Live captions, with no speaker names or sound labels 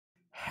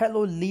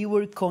Hello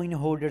lever coin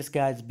holders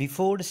guys,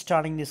 before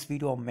starting this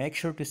video make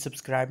sure to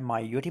subscribe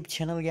my YouTube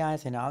channel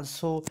guys, and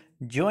also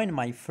join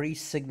my free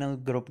signal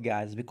group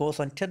guys, because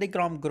on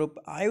Telegram group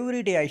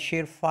every day I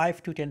share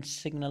 5 to 10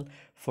 signal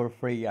for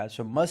free guys.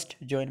 So must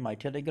join my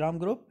Telegram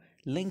group,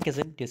 link is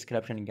in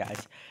description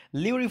guys.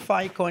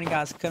 LeverFi coin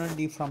guys,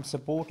 currently from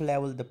support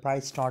level the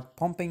price start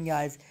pumping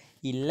guys,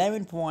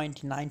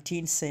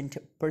 11.19 cent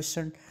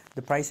percent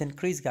the price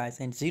increase guys,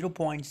 and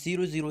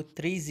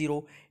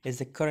 0.0030 is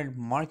the current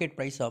market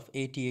price of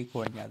ATA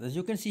coin guys. As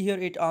you can see here,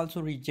 it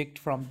also reject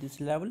from this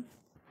level.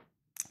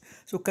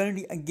 So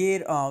currently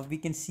again we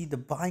can see the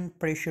buying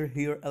pressure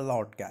here a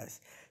lot guys.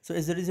 So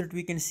as a result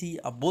we can see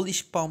a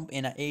bullish pump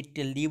in a 8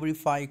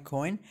 LeverFi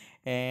coin,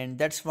 and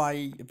that's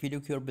why if you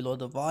look here below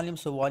the volume,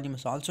 so volume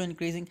is also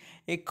increasing.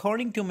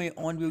 According to my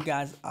own view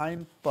guys,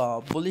 I'm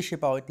bullish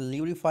about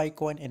LeverFi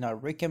coin, and I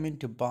recommend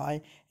to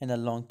buy in a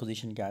long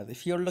position guys.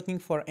 If you're looking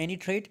for any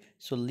trade,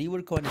 so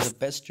Lever coin is the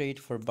best trade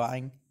for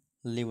buying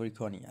Lever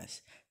coin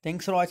guys.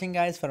 Thanks for watching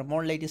guys. For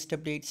more latest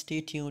updates,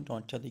 stay tuned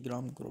on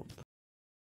Telegram group.